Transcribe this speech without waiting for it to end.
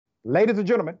Ladies and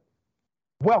gentlemen,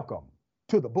 welcome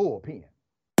to the Bullpen.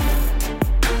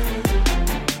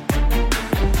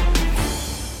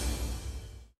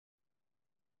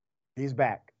 He's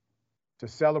back to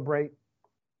celebrate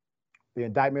the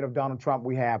indictment of Donald Trump.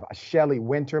 We have Shelley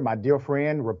Winter, my dear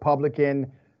friend,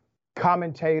 Republican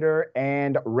commentator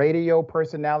and radio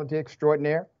personality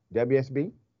extraordinaire,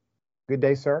 WSB. Good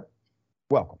day, sir.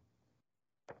 Welcome.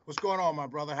 What's going on, my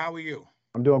brother? How are you?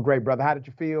 I'm doing great, brother. How did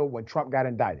you feel when Trump got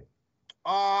indicted?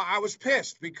 I was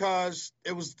pissed because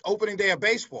it was opening day of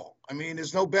baseball. I mean,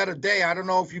 there's no better day. I don't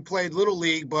know if you played Little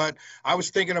League, but I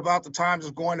was thinking about the times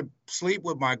of going to sleep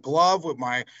with my glove oil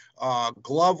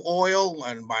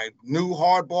and my new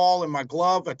hardball in my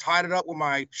glove. I tied it up with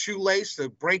my shoelace to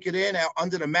break it in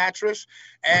under the mattress.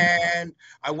 And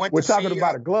I went We're talking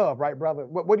about a glove, right, brother?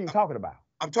 What are you talking about?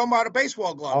 I'm talking about a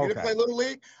baseball glove. Okay. You didn't play Little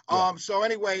League? Yeah. So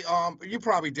anyway, you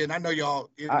probably didn't. I know y'all.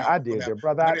 I did, dear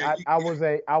brother. I was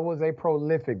a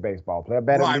prolific baseball player.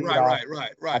 Better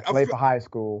right. I played for high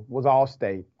school, was all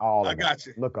state, all I of got that.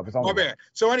 you. Look up, it's on My there. bad.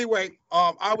 So anyway,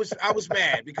 I was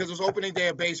mad because it was opening day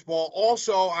of baseball.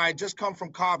 Also, I just come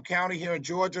from Cobb County here in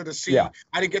Georgia to see. Yeah.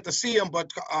 I didn't get to see him,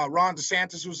 but Ron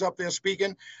DeSantis was up there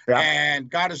speaking Yeah. and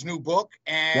got his new book.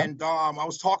 And I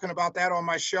was talking about that on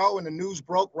my show, and the news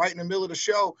broke right in the middle of the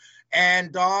show.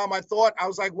 And I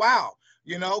was like, wow.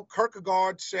 You know,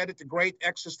 Kierkegaard said it, the great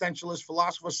existentialist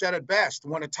philosopher said it best.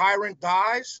 When a tyrant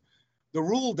dies, the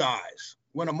rule dies.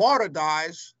 When a martyr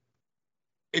dies,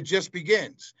 it just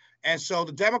begins. And so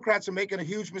the Democrats are making a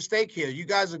huge mistake here. You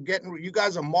guys are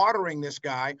martyring this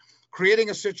guy,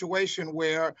 creating a situation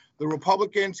where the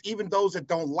Republicans, even those that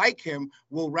don't like him,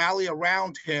 will rally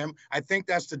around him. I think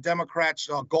that's the Democrats'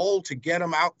 goal, to get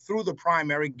him out through the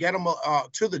primary, get him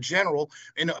to the general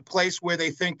in a place where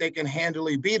they think they can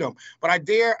handily beat him. But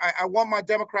I want my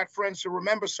Democrat friends to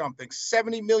remember something.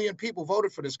 70 million people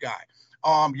voted for this guy.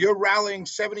 You're rallying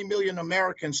 70 million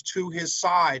Americans to his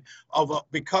side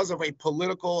because of a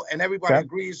political, and everybody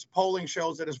agrees, polling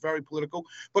shows that it's very political.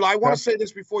 But I want to say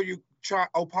this before you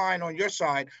opine on your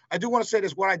side. I do want to say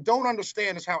this. What I don't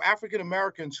understand is how African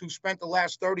Americans who spent the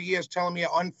last 30 years telling me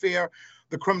how unfair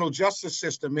the criminal justice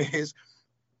system is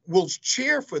will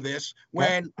cheer for this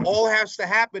when all has to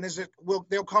happen is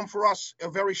they'll come for us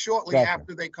very shortly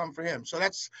after they come for him. So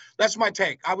that's my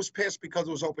take. I was pissed because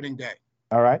it was opening day.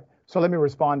 All right. So let me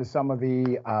respond to some of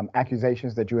the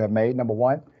accusations that you have made. Number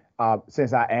one,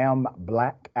 since I am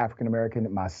Black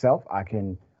African-American myself, I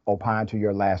can opine to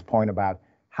your last point about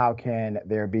how can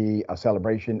there be a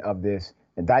celebration of this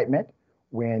indictment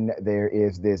when there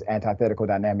is this antithetical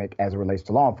dynamic as it relates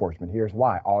to law enforcement. Here's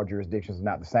why. All jurisdictions are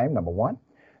not the same, number one.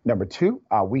 Number two,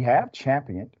 we have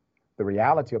championed the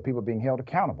reality of people being held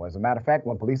accountable. As a matter of fact,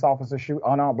 when police officers shoot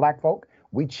unarmed Black folk,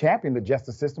 we champion the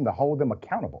justice system to hold them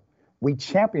accountable. We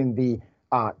champion the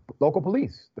local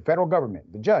police, the federal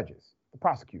government, the judges, the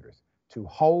prosecutors, to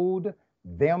hold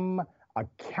them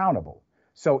accountable.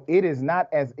 So it is not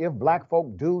as if Black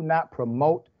folk do not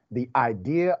promote the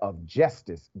idea of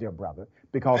justice, dear brother,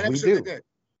 because we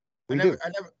do.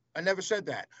 I never said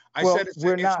that. I said it's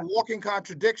a walking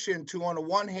contradiction to, on the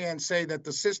one hand, say that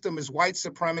the system is white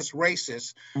supremacist,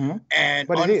 racist, and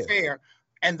unfair,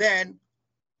 and then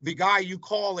the guy you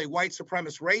call a white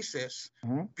supremacist racist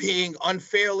being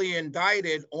unfairly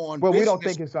indicted on business. We don't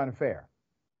think it's unfair.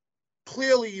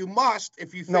 Clearly you must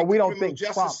if you think we the don't criminal think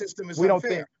justice Trump, system is we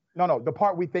unfair. Don't think, the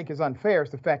part we think is unfair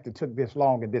is the fact it took this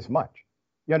long and this much.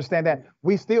 You understand that?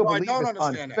 We still believe it's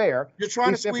unfair. That. You're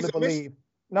trying to squeeze a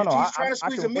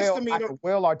misdemeanor. I can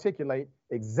well articulate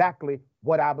exactly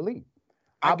what I believe.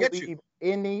 I believe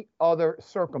any other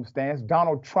circumstance,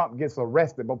 Donald Trump gets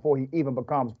arrested before he even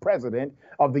becomes president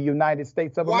of the United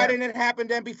States of America. Why didn't it happen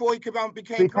then before he became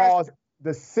president? Because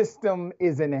the system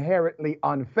is inherently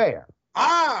unfair.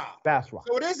 That's right.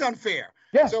 So it is unfair.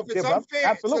 Yes. So if it's unfair,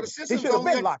 absolutely. So the system's he should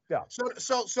have been locked up.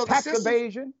 So tax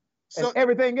evasion and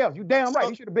everything else. You damn right.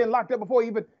 He should have been locked up before he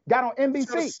even got on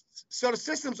NBC. So the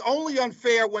system's only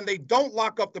unfair when they don't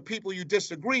lock up the people you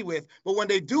disagree with. But when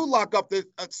they do lock up the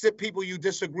people you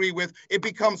disagree with, it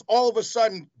becomes all of a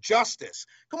sudden justice.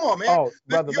 Come on, man. Oh,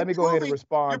 brother, let me go ahead and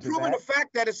respond to that. You're proving the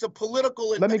fact that it's a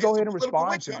political. Let me go ahead and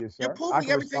respond to you, sir. You're proving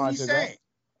everything he's saying.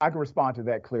 I can respond to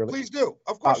that clearly. Please do.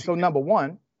 Of course. So number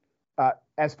one,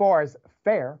 as far as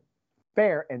fair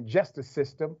and justice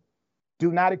system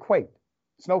do not equate.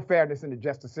 There's no fairness in the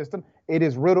justice system. It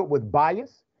is riddled with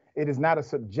bias. It is not an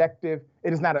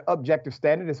objective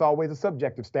standard. It's always a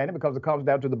subjective standard because it comes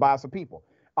down to the bias of people.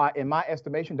 In my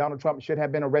estimation, Donald Trump should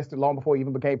have been arrested long before he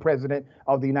even became president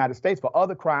of the United States for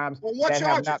other crimes that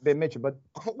have not been mentioned. But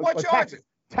what charges?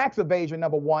 Tax evasion,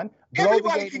 number one.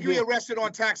 Everybody can be arrested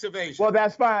on tax evasion. Well,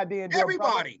 that's fine, then.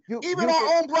 Everybody, even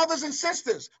our own brothers and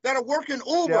sisters that are working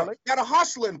Uber, that are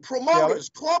hustling, promoters,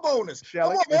 club owners.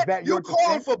 Come on, man. You're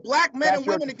calling for black men and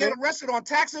women to get arrested on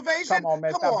tax evasion? Come on,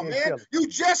 man. Come on, man. You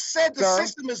just said the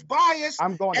system is biased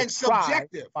and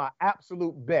subjective. My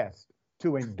absolute best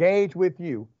to engage with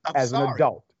you as an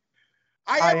adult.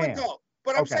 I am an adult,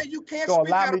 but I'm saying you can't speak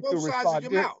out of both sides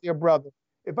of your mouth. Dear brother,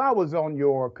 if I was on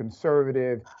your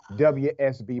conservative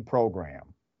WSB program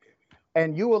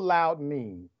and you allowed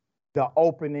me the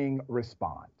opening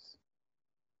response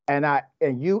and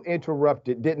you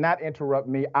did not interrupt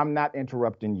me, I'm not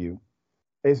interrupting you.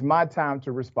 It's my time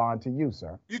to respond to you,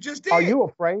 sir. You just did. Are you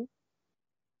afraid?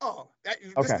 Oh,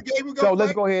 okay. So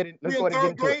let's go ahead and get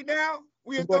into it. Now?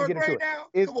 We in third grade now?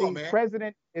 Is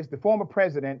the former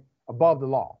president above the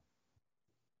law?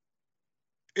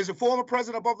 Is the former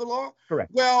president above the law? Correct.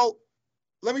 Well,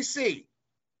 let me see.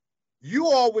 You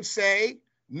all would say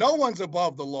no one's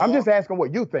above the law. I'm just asking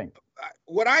what you think.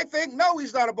 What I think, no,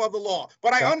 he's not above the law.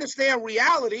 But I understand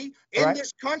reality in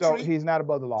this country. So he's not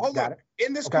above the law. Got it.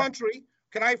 In this country,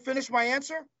 can I finish my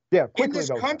answer? Yeah, quickly. In this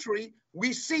country,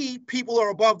 we see people are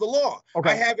above the law.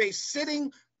 Okay. I have a sitting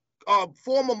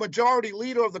former majority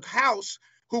leader of the House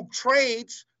who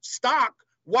trades stock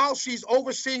while she's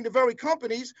overseeing the very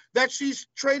companies that she's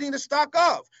trading the stock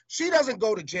of. She doesn't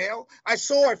go to jail. I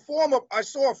saw a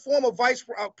former vice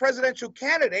presidential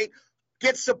candidate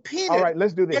get subpoenaed. All right,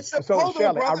 let's do this. So,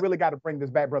 Shelley, I really got to bring this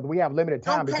back, brother. We have limited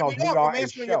time because we are a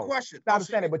show. I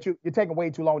understand it, but you're taking way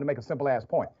too long to make a simple ass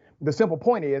point. The simple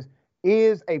point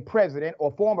is a president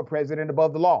or former president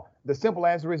above the law? The simple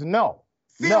answer is no.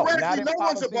 Theoretically, no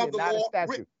one's above the law.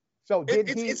 So did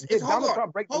Donald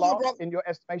Trump break the law in your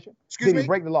estimation? Did he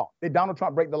break the law? Did Donald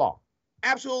Trump break the law?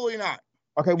 Absolutely not.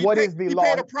 Okay, what is the law? He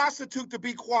paid a prostitute to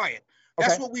be quiet.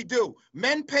 That's what we do.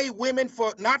 Men pay women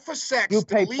not for sex,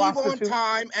 to leave on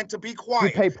time and to be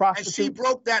quiet. You pay prostitutes? And she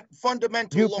broke that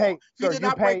fundamental law. He did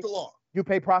not break the law. You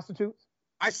pay prostitutes?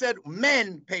 I said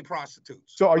men pay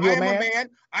prostitutes. So are you a man?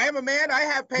 I am a man. I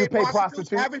have paid prostitutes.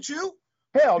 Haven't you?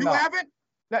 Hell no. You haven't?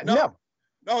 Never.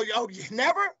 No,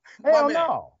 never? Hell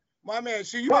no. My man,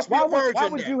 see, you must be a virgin. Why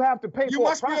would you have to pay for You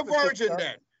must be a virgin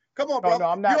then. Come on, bro. No,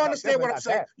 I'm not. You understand what I'm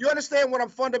saying? You understand what I'm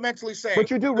fundamentally saying?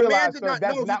 But you do realize, sir,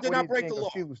 that's not what he's being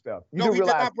accused of. No, he did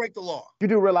not break the law. You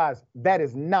do realize that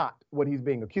is not what he's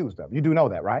being accused of. You do know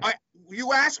that, right?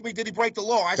 You asked me, did he break the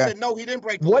law? I said, no, he didn't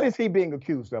break the law. What is he being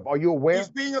accused of? Are you aware? He's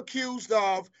being accused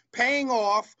of paying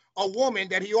off a woman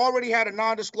that he already had a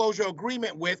non-disclosure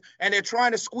agreement with, and they're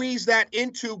trying to squeeze that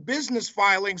into business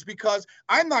filings because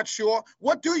I'm not sure.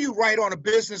 What do you write on a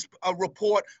business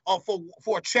report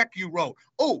for a check you wrote?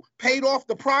 Oh, paid off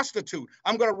the prostitute.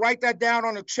 I'm going to write that down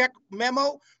on a check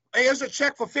memo. Here's a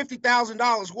check for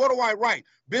 $50,000. What do I write?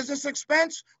 Business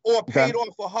expense or paid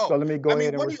off a hoe? So let me go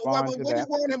ahead and respond to that. Where do you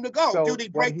want him to go? So did he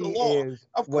break the law?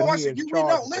 Of course, we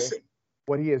know. Listen.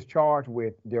 What he is charged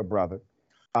with, dear brother,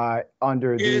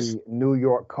 under the New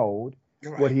York Code,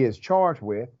 what he is charged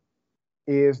with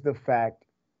is the fact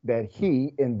that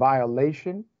he, in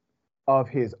violation of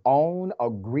his own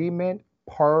agreement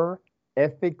per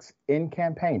ethics in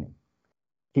campaigning,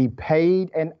 he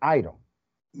paid an item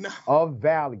of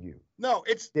value. No,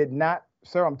 did not,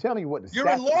 sir. I'm telling you what the statute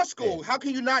You're in law school. Says. How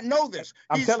can you not know this?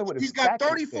 I'm telling you what the he's got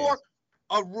 34.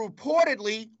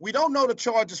 Reportedly, we don't know the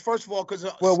charges. First of all, because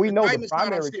we know the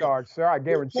primary charge, sir. I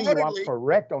guarantee you, I'm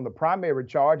correct on the primary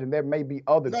charge, and there may be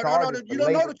other charges you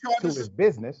don't know the charges. To his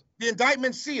business. The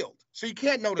indictment's sealed, so you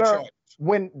can't know the charges.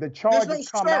 When the charges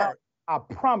come out, I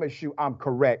promise you, I'm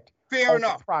correct. Fair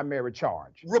enough. The primary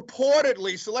charge.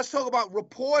 Reportedly, so let's talk about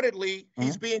reportedly.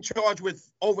 He's being charged with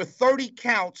over 30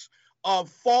 counts of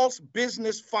false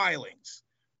business filings,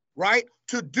 right?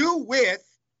 To do with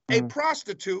a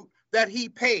prostitute that he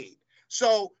paid.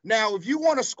 So now, if you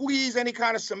want to squeeze any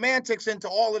kind of semantics into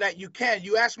all of that, you can.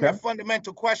 You asked me a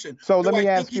fundamental question. So let me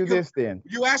ask you this then.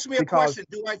 You asked me a question.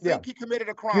 Do I think he committed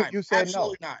a crime? You said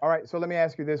absolutely no. Not. All right. So let me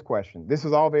ask you this question. This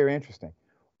is all very interesting.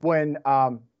 When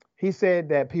he said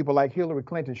that people like Hillary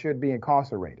Clinton should be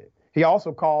incarcerated, he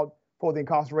also called for the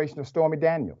incarceration of Stormy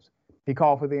Daniels. He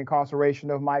called for the incarceration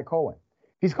of Mike Cohen.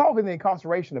 He's called for the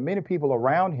incarceration of many people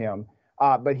around him,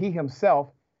 but he himself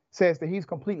says that he's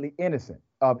completely innocent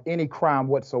of any crime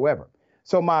whatsoever.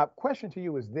 So my question to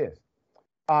you is this.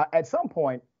 At some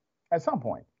point,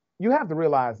 you have to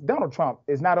realize Donald Trump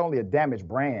is not only a damaged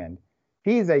brand,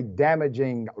 he's a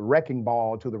damaging wrecking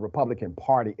ball to the Republican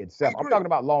Party itself. I'm talking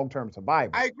about long-term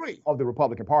survival of the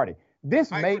Republican Party. This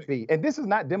may be, and this is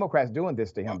not Democrats doing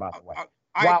this to him, by the way.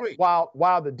 I agree.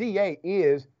 While the DA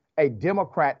is a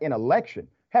Democrat in election,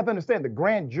 have to understand the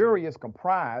grand jury is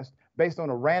comprised based on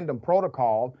a random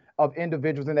protocol of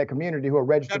individuals in that community who are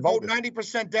registered that vote voters.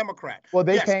 90% Democrat. Well,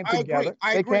 they Yes, came I together.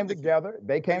 agree. They came together.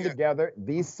 They came together.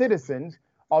 These citizens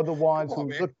are the ones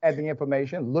who looked at the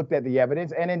information, looked at the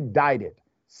evidence, and indicted.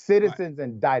 Citizens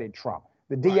indicted Trump.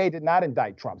 The DA did not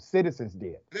indict Trump. Citizens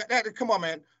did. Come on,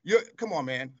 man. Come on,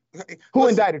 man. Who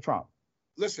indicted Trump?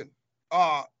 Listen,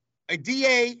 a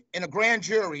DA and a grand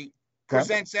jury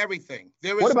presents everything.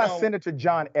 What about Senator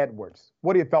John Edwards?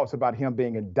 What are your thoughts about him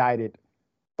being indicted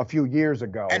a few years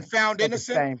ago and found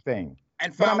innocent? The same thing.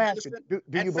 And found innocent. Do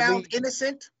you found believe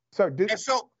innocent. So and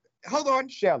so hold on,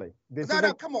 Shelley.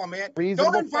 No, come on, man.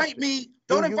 Don't invite me.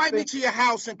 Don't invite me to your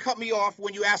house and cut me off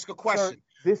when you ask a question. Sir,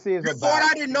 this is you thought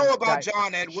I didn't know about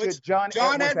John Edwards. John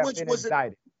Edwards was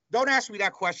indicted. Don't ask me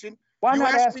that question. Why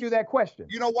not ask you that question?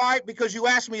 You know why? Because you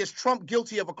asked me, is Trump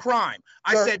guilty of a crime?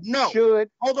 I said no.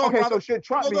 Hold on, brother. So should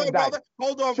Trump be indicted?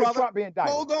 Hold on, brother. Should Trump be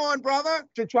indicted? Hold on, brother.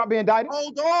 Should Trump be indicted?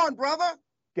 Hold on, brother.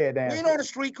 Scared to we ain't on the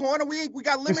street corner. We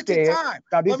got limited time.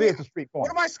 Now, this is the street corner.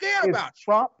 What am I scared about?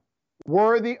 Trump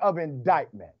worthy of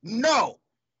indictment? No.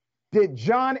 Did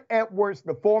John Edwards,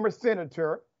 the former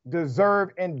senator,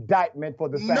 deserve indictment for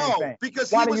the same thing?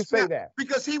 Because why didn't you say that?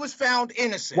 Because he was found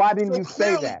innocent. Why didn't you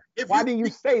say that? Why didn't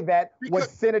you say that when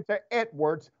Senator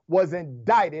Edwards was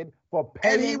indicted for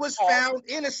paying? And he was found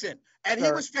innocent. And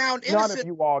he was found innocent. None of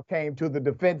you all came to the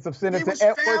defense of Senator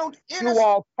Edwards. You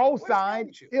all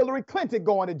co-signed Hillary Clinton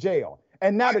going to jail.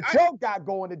 And now that your guy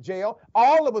going to jail,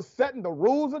 all of a sudden the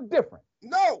rules are different.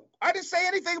 No, I didn't say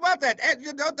anything about that.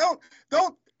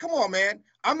 Don't. Come on, man.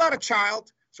 I'm not a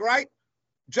child. That's right.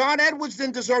 John Edwards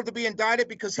didn't deserve to be indicted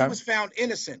because he was found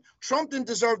innocent. Trump didn't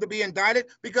deserve to be indicted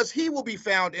because he will be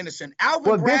found innocent.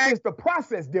 This is the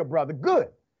process, dear brother. Good.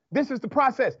 This is the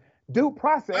process. Due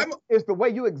process is the way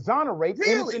you exonerate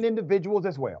innocent individuals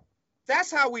as well.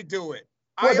 That's how we do it.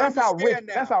 Well, that's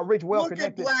how rich,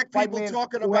 well-connected black people men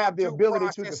talking who about have the ability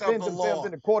to defend themselves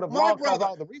in the court of law because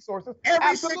all the resources.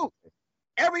 Absolutely.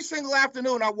 Every single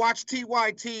afternoon, I watch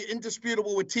TYT,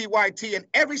 Indisputable with TYT, and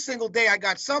every single day I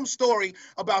got some story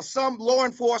about some law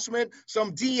enforcement,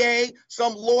 some DA,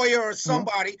 some lawyer, or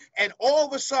somebody, and all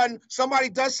of a sudden somebody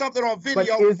does something on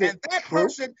video, and that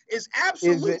person is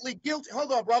absolutely guilty.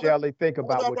 Hold on, brother. Shelley, think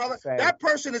about what you're saying. That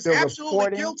person is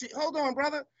absolutely guilty. Hold on,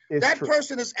 brother. That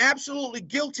person is absolutely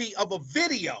guilty of a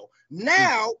video.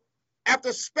 Now,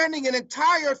 after spending an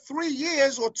entire 3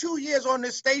 years or 2 years on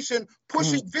this station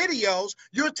pushing videos,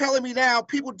 you're telling me now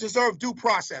people deserve due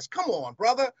process. Come on,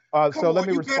 brother. So let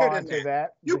me respond to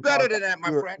that. You better than that, my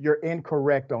friend. You're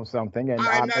incorrect on something. And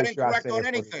I'm not incorrect on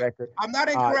anything. I'm not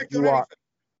incorrect on anything.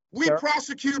 We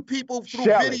prosecute people through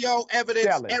video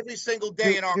evidence every single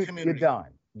day in our community. You're done,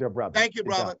 dear brother. Thank you,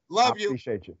 brother. Love you.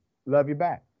 Appreciate you. Love you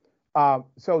back.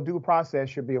 So due process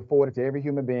should be afforded to every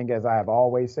human being, as I have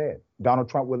always said. Donald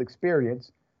Trump will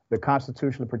experience the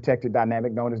constitutionally protected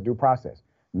dynamic known as due process.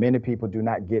 Many people do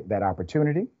not get that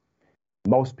opportunity.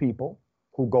 Most people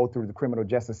who go through the criminal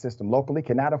justice system locally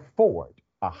cannot afford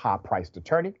a high-priced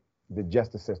attorney. The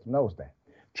justice system knows that.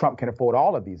 Trump can afford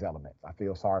all of these elements. I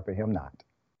feel sorry for him not,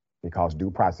 because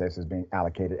due process is being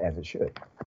allocated as it should.